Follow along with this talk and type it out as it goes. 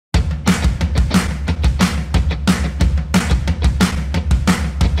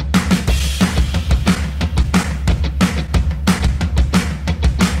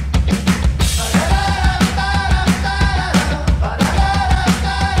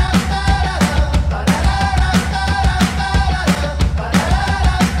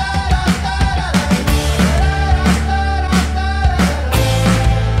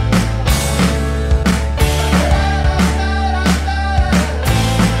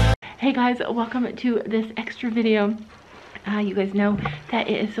Hey guys, welcome to this extra video. You guys know that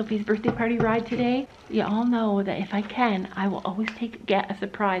it is Sophie's birthday party ride today. You all know that if I can, I will always get a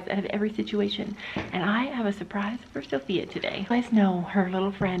surprise out of every situation. And I have a surprise for Sophia today. You guys know her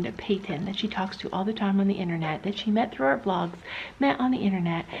little friend Peyton that she talks to all the time on the internet, that she met through our vlogs, met on the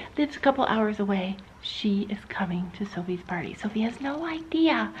internet, lives a couple hours away. She is coming to Sophie's party. Sophie has no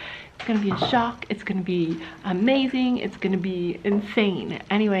idea. It's gonna be a shock. It's gonna be amazing. It's gonna be insane.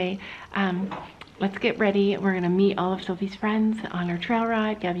 Anyway, let's get ready. We're gonna meet all of Sophie's friends on our trail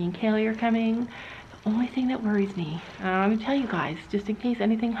ride. Gabby and Kaylee are coming. The only thing that worries me, I'm gonna tell you guys, just in case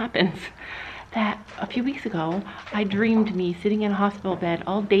anything happens, that a few weeks ago, I dreamed me sitting in a hospital bed,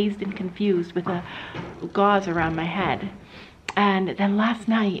 all dazed and confused with a gauze around my head. And then last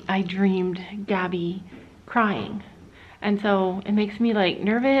night, I dreamed Gabby crying. And so it makes me like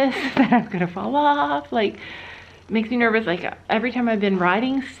nervous that I'm gonna fall off. Like, makes me nervous. Like every time I've been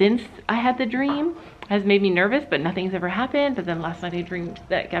riding since I had the dream has made me nervous, but nothing's ever happened. But then last night I dreamed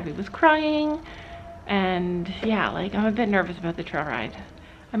that Gabby was crying. And yeah, like I'm a bit nervous about the trail ride.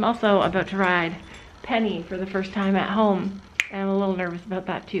 I'm also about to ride Penny for the first time at home. And I'm a little nervous about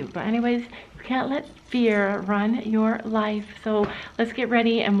that too. But anyways, you can't let fear run your life. So let's get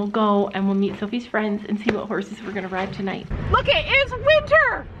ready and we'll go and we'll meet Sophie's friends and see what horses we're gonna ride tonight. Look, it's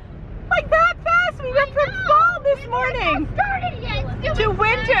winter! Like that fast! We went from fall this morning to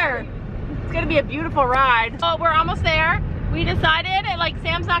winter. It's gonna be a beautiful ride. Oh, we're almost there. We decided, like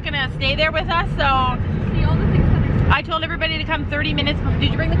Sam's not gonna stay there with us, so I told everybody to come 30 minutes before.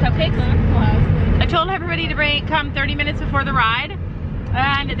 Did you bring the cupcakes? I told everybody to come 30 minutes before the ride,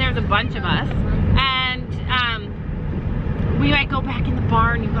 and there's a bunch of us, and we might go back in the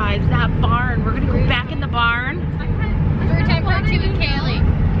barn, you guys. That barn, we're gonna go back in the barn. Story time part 2 with Kaylee.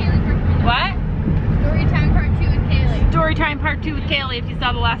 What? Story time part 2 with Kaylee. Story time part 2 with Kaylee. If you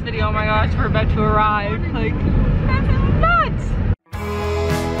saw the last video, oh my gosh, we're about to arrive. Like, that's nuts.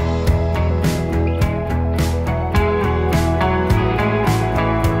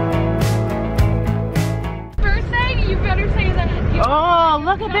 First thing, you better say that. Oh,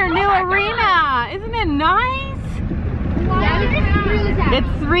 look at their new arena. Isn't it nice? It's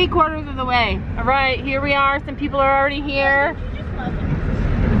 3/4 of the way. All right, here we are. Some people are already here.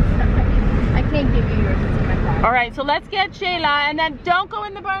 I can't give you yours. It's in my car. All right, so let's get Shayla, and then don't go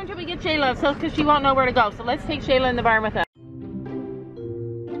in the barn until we get Shayla, so because she won't know where to go. So let's take Shayla in the barn with us.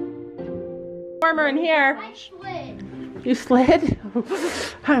 Warmer in here. I slid. You slid?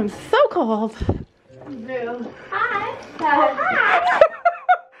 I'm so cold. Boo. Hi. Hi.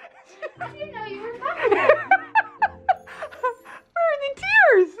 I didn't know you were coming. Where are the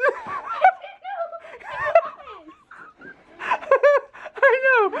tears? I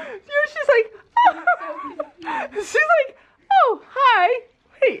know. She's like, oh. She's like, oh, hi.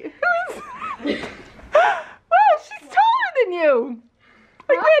 Wait, who is? Oh, she's taller than you.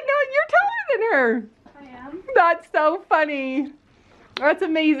 Like, wait, no, you're taller than her. I am. That's so funny. That's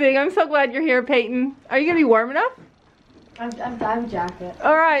amazing. I'm so glad you're here, Peyton. Are you gonna be warm enough? I'm jacket.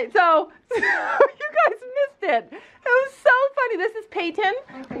 All right, so you guys missed it. It was so funny. This is Peyton.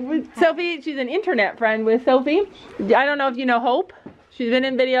 With Sophie, she's an internet friend with Sophie. I don't know if you know Hope. She's been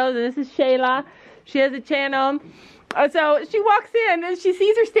in videos, and this is Shayla. She has a channel. So she walks in, and she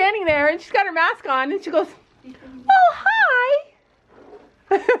sees her standing there, and she's got her mask on, and she goes, oh, hi.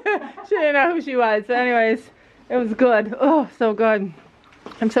 She didn't know who she was. So anyways, it was good. Oh, so good.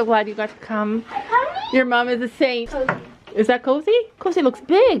 I'm so glad you got to come. Your mom is a saint. Cozy. Is that Cozy? Cozy looks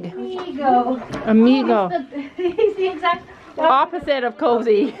big. Amigo. Amigo. He's the exact Opposite of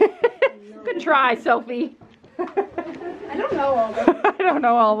Cozy. Good try, Sophie. I don't know all of them. I don't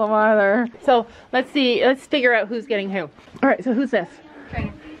know all of them either. So let's see. Let's figure out who's getting who. All right. So who's this?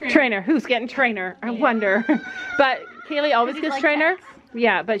 Trainer. Who's getting trainer? I wonder. But Kaylee always gets like trainer.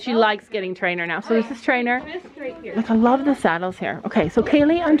 Yeah, but she likes getting trainer now. So this is trainer. Look, I love the saddles here. Okay, so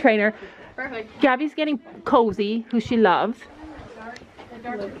Kaylee on trainer. Perfect. Gabby's getting Cozy, who she loves.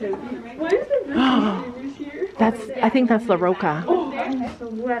 I think that's La Roca.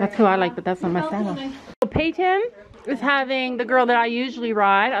 That's who I like, but that's not my saddle. So Peyton is having the girl that I usually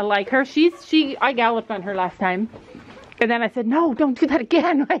ride. I like her. I galloped on her last time. And then I said, no, don't do that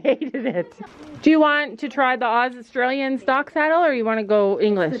again. I hated it. Do you want to try the Australian stock saddle, or you want to go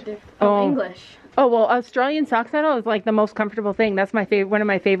English? Oh, English. Oh, well, Australian stock saddle is like the most comfortable thing. That's my favorite, one of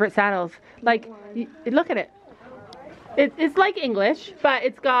my favorite saddles. Like, look at it. It's like English, but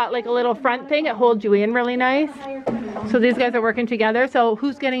it's got like a little front thing. It holds you in really nice. So these guys are working together. So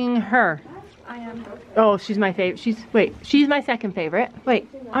who's getting her? I am. Oh, she's my favorite. She's my second favorite. Wait,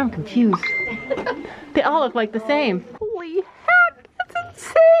 I'm confused. They all look like the same. Holy heck, that's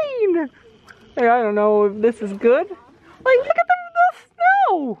insane. Like, I don't know if this is good. Like, look at the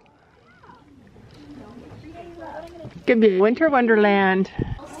snow. Could be winter wonderland.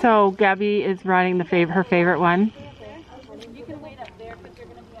 So Gabby is riding her favorite one.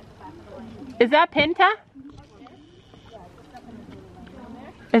 Is that Pinta?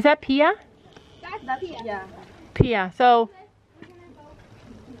 Is that Pia? That's yeah. Pia. So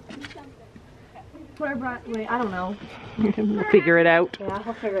Wait, I don't know. we'll figure it out. Yeah,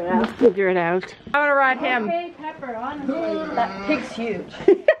 I'll figure it out. We'll figure it out. I want to ride him. Hey, Pepper, honestly, that pig's huge. Isn't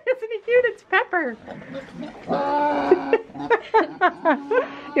he cute? It's Pepper.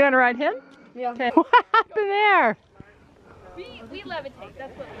 You want to ride him? Yeah. Okay. What happened there? We levitate.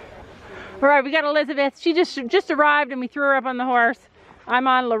 That's what. All right, we got Elizabeth. She just arrived and we threw her up on the horse. I'm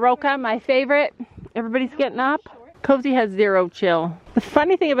on La Roca, my favorite. Everybody's getting up. Cozy has zero chill. The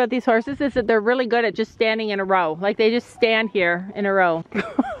funny thing about these horses is that they're really good at just standing in a row. Like they just stand here in a row.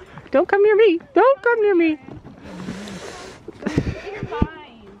 Don't come near me. Don't come near me. You're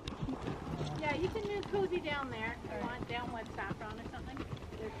fine. Yeah, you can move Cozy down there if you want, down West Saffron or something.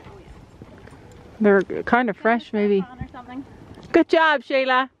 They're kind of fresh, maybe. Or something. Good job,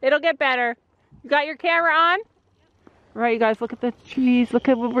 Shayla. It'll get better. You got your camera on? All right, you guys, look at the trees. Look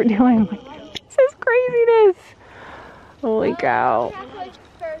at what we're doing. This is craziness. Holy cow.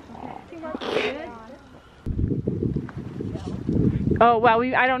 Oh, well,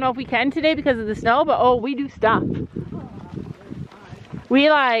 I don't know if we can today because of the snow, but oh, we do stuff. We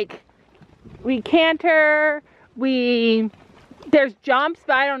canter, there's jumps,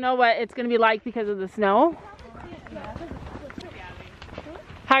 but I don't know what it's going to be like because of the snow.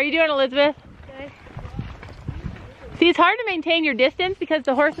 How are you doing, Elizabeth? Good. See, it's hard to maintain your distance because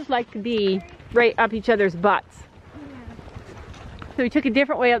the horses like to be right up each other's butts. So we took a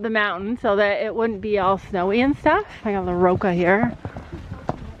different way up the mountain so that it wouldn't be all snowy and stuff. I got La Roca here.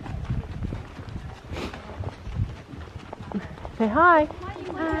 Say hi.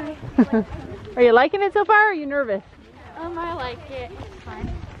 Hi. Are you liking it so far or are you nervous? I like it. It's fun.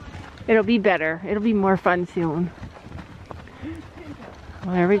 It'll be better. It'll be more fun soon.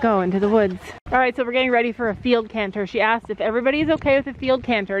 Well, there we go, into the woods. All right, so we're getting ready for a field canter. She asked if everybody's okay with a field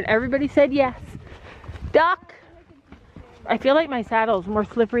canter, and everybody said yes. Duck! I feel like my saddle's more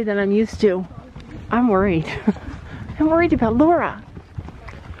slippery than I'm used to. I'm worried. I'm worried about Laura.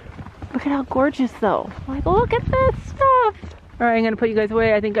 Look at how gorgeous, though. Like, look at this stuff. All right, I'm gonna put you guys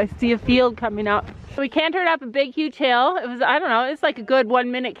away. I think I see a field coming up. So we cantered up a big, huge hill. It was, I don't know, it's like a good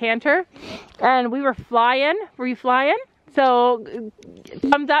 1 minute canter. And we were flying. Were you flying? So,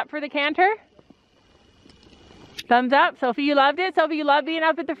 thumbs up for the canter. Thumbs up. Sophie, you loved it? Sophie, you love being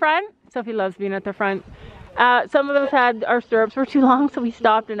up at the front? Sophie loves being at the front. Some of us had our stirrups were too long, so we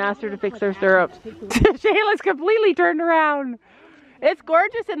stopped and asked her to fix our stirrups. Shayla's completely turned around. It's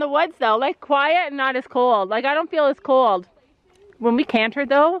gorgeous in the woods, though. Like, quiet and not as cold. Like, I don't feel as cold. When we cantered,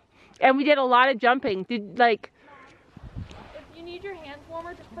 though, and we did a lot of jumping. If you need your hands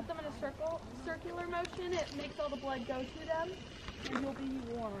warmer, just put them in a circular motion. It makes all the blood go to them, and you'll be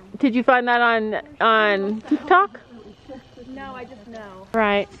warm. Did you find that on TikTok? No, I just know.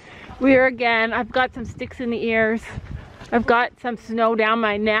 Right. I've got some sticks in the ears. I've got some snow down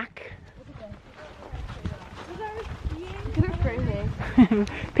my neck.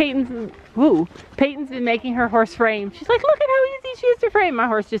 Peyton's been making her horse frame. She's like, look at how easy she is to frame. My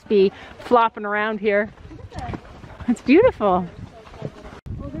horse just be flopping around here. It's beautiful.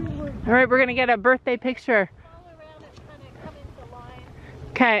 All right, we're gonna get a birthday picture.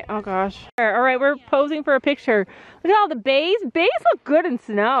 Okay, oh gosh. All right, we're posing for a picture. Look at all the bays. Bays look good in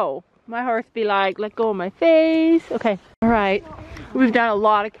snow. My horse be like, let go of my face. Okay, all right. We've done a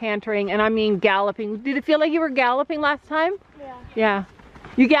lot of cantering, and I mean galloping. Did it feel like you were galloping last time? Yeah. Yeah.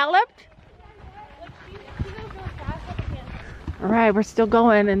 You galloped? All right, we're still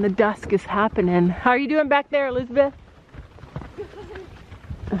going, and the dusk is happening. How are you doing back there, Elizabeth?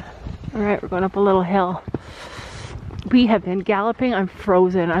 All right, we're going up a little hill. We have been galloping. I'm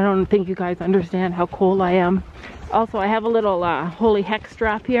frozen. I don't think you guys understand how cold I am. Also, I have a little holy hex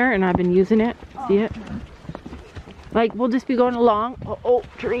strap here, and I've been using it. See it? Like, we'll just be going along. Oh,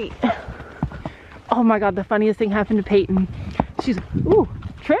 tree. Oh my God, the funniest thing happened to Peyton.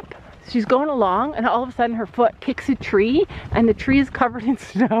 Trip. She's going along, and all of a sudden her foot kicks a tree, and the tree is covered in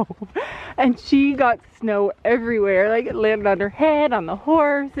snow. And she got snow everywhere. Like, it landed on her head, on the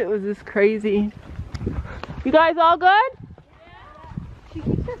horse. It was just crazy. You guys all good? She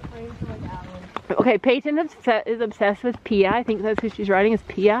keeps her frame for like hours. Okay, Peyton is obsessed with Pia. I think that's who she's riding, is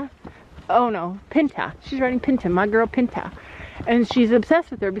Pia. Oh no, Pinta. She's riding Pinta, my girl Pinta. And she's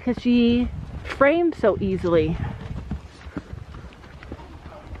obsessed with her because she frames so easily.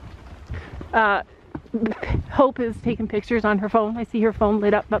 Hope is taking pictures on her phone. I see her phone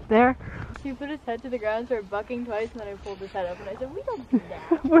lit up there. He put his head to the ground, started bucking twice, and then I pulled his head up and I said, we don't do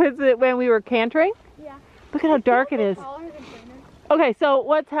that. Was it when we were cantering? Yeah. Look at how dark it is. Okay, so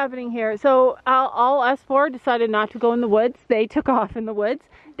what's happening here? So all us four decided not to go in the woods. They took off in the woods.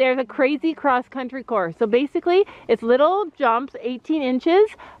 There's a crazy cross-country course. So basically, it's little jumps, 18 inches,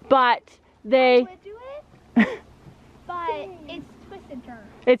 but they... But it's twist and turn.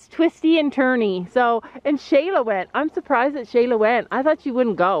 It's twisty and turny. So, and Shayla went. I'm surprised that Shayla went. I thought she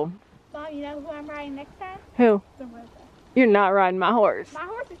wouldn't go. Mom, you know who I'm riding next time? Who? The Rosa. You're not riding my horse. My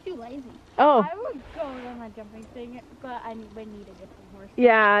horse is too lazy. Oh. I would go on that jumping thing, but I would need a different horse.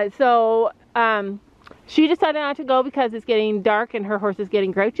 Yeah, so she decided not to go because it's getting dark and her horse is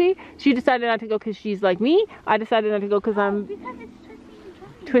getting grouchy. She decided not to go because she's like me. I decided not to go because I'm Because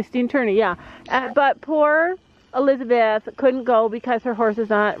it's twisty and turny, yeah. But poor Elizabeth couldn't go because her horse is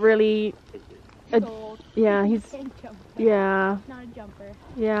not really... Yeah, he's... Yeah. not a jumper.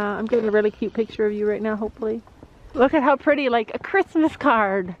 Yeah, I'm getting a really cute picture of you right now, hopefully. Look at how pretty, like a Christmas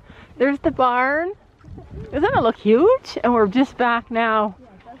card. There's the barn. Doesn't it look huge? And we're just back now.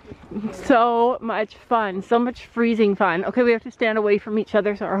 So much fun. So much freezing fun. Okay, we have to stand away from each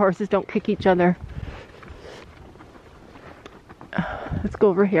other so our horses don't kick each other. Let's go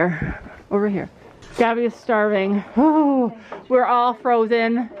over here. Over here. Gabby is starving. Oh, we're all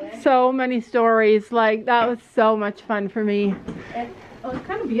frozen. So many stories. Like, that was so much fun for me. Oh, it's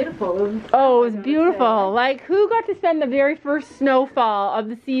kind of beautiful. Oh, it was beautiful. Like, who got to spend the very first snowfall of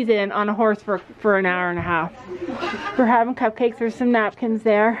the season on a horse for an hour and a half? We're having cupcakes. There's some napkins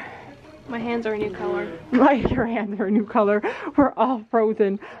there. My hands are a new color. Your hands are a new color. We're all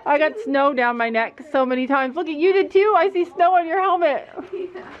frozen. I got snow down my neck so many times. Look at you did too. I see snow on your helmet.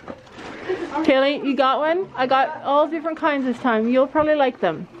 Kaylee, you got one? I got all different kinds this time. You'll probably like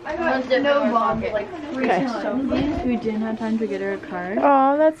them. I got no bomb, like 3 times. We didn't have time to get her a card.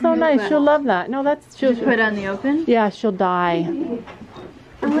 Oh, that's so nice. She'll love that. No, she'll Put it on the open? Yeah, she'll die.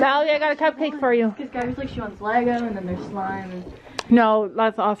 Valerie, I got a cupcake for you. Because Gabby's like, she wants Lego, and then there's slime. And... No,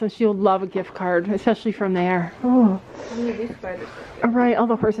 that's awesome. She'll love a gift card, especially from there. Oh. All right, all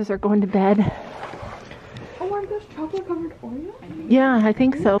the horses are going to bed. Oh, are those chocolate covered Oreos? Yeah, I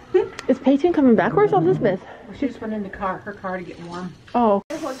think so. Is Peyton coming back? Where's Elizabeth? Well, she just went in her car to get warm. Oh.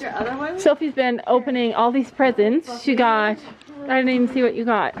 What's your other one? Sophie's been opening all these presents. She got, I didn't even see what you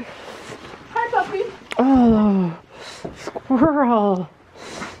got. Hi, puppy. Oh, squirrel.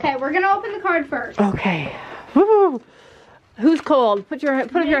 Okay, we're gonna open the card first. Okay. Woo. Who's cold? Put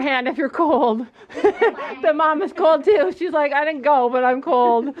up your hand if you're cold. The mom is cold too. She's like, I didn't go, but I'm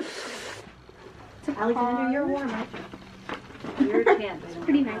cold. Alexander, you're warm. You're a chance. It's a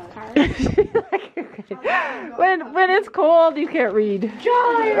pretty nice card. When it's cold, you can't read.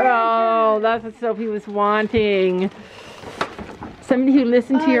 Oh, that's what Sophie was wanting. Somebody who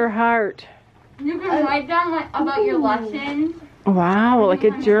listened to your heart. You can write down like about your lessons. Wow, like a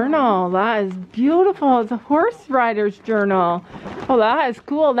journal. That is beautiful. It's a horse rider's journal. Oh, that is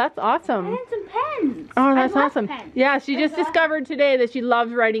cool. That's awesome. And some pens. Oh, that's awesome. Pens. Yeah, she just discovered today that she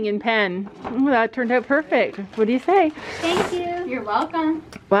loves writing in pen. Oh, that turned out perfect. What do you say? Thank you. You're welcome.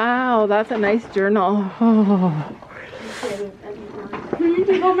 Wow, that's a nice journal. Oh. Look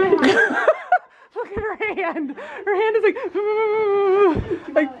at her hand. Her hand is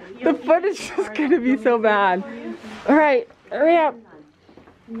like the footage is going to be so bad. All right. Hurry up.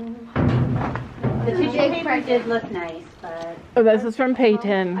 The tissue paper did look nice, but... Oh, this is from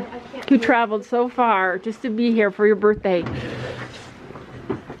Peyton, who traveled so far just to be here for your birthday.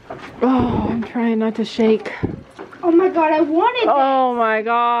 Oh, I'm trying not to shake. Oh my god, I wanted this. Oh my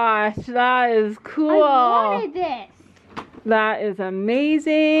gosh, that is cool. I wanted this. That is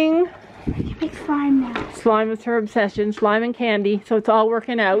amazing. You make slime now. Slime is her obsession, slime and candy, so it's all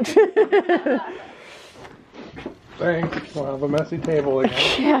working out. Thanks. We'll have a messy table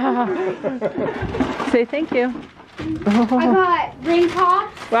again. Yeah. Say thank you. I got ring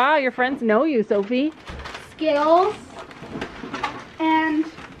tops, Wow, your friends know you, Sophie. Skittles, and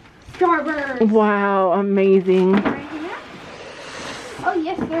Starburst. Wow, amazing. Right here? Oh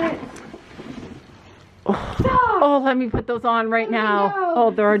yes, there is. Oh, let me put those on right now. no.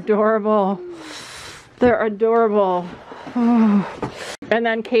 Oh, they're adorable. They're adorable. Oh. And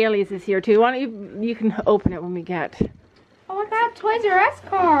then Kaylee's is here too. Why don't you can open it when we get. Oh, I got a Toys R Us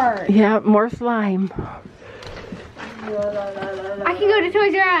card. Yeah, more slime. I can go to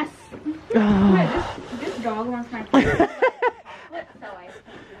Toys R Us. Oh. This dog wants my card.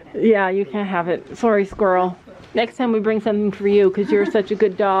 Yeah, you can't have it. Sorry, squirrel. Next time we bring something for you because you're such a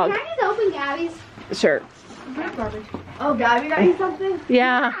good dog. Can I just open Gabby's? Sure. Oh, Gabby got you something?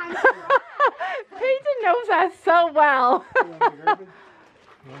 Yeah. Peyton knows us so well. I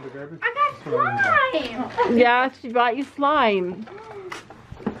got slime. Yeah, she bought you slime.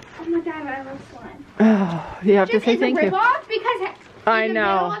 Oh my god, I love slime. Oh, you have to say thank you. Rip-off because I in the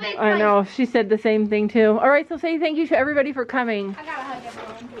middle know. of it, I like- know. She said the same thing too. All right, so say thank you to everybody for coming. I gotta hug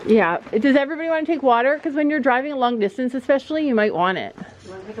everyone. Yeah. Does everybody want to take water? Because when you're driving a long distance, especially, you might want it.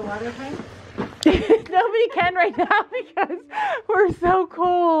 You want to take a water tank? Nobody can right now because we're so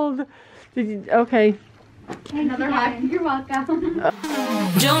cold. Did you? Okay. Another hug. You're welcome.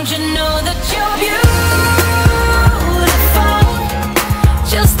 Don't you know that you're beautiful?